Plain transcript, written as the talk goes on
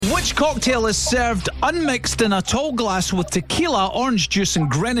Which cocktail is served unmixed in a tall glass with tequila, orange juice and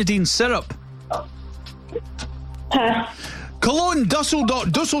grenadine syrup? Pass. Cologne,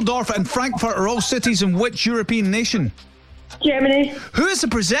 Dusseldorf and Frankfurt are all cities in which European nation? Germany. Who is the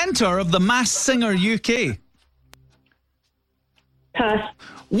presenter of The Masked Singer UK? Pass.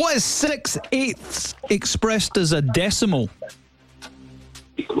 What is 6/8 expressed as a decimal?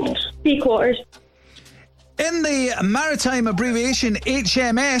 Three-quarters. In the maritime abbreviation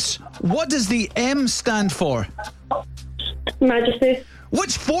HMS, what does the M stand for? Majesty.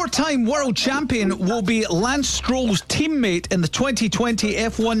 Which four-time world champion will be Lance Stroll's teammate in the 2020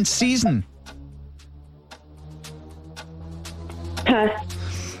 F1 season? Pass.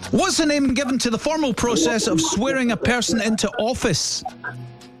 What's the name given to the formal process of swearing a person into office?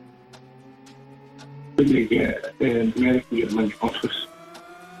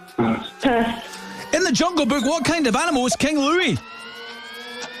 Pass. In the Jungle Book, what kind of animal is King Louis?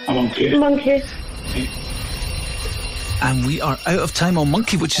 A monkey. Monkey. And we are out of time on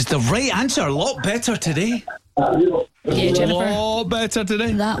monkey, which is the right answer. A lot better today. Yeah, A Jennifer. lot better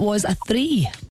today. That was a 3.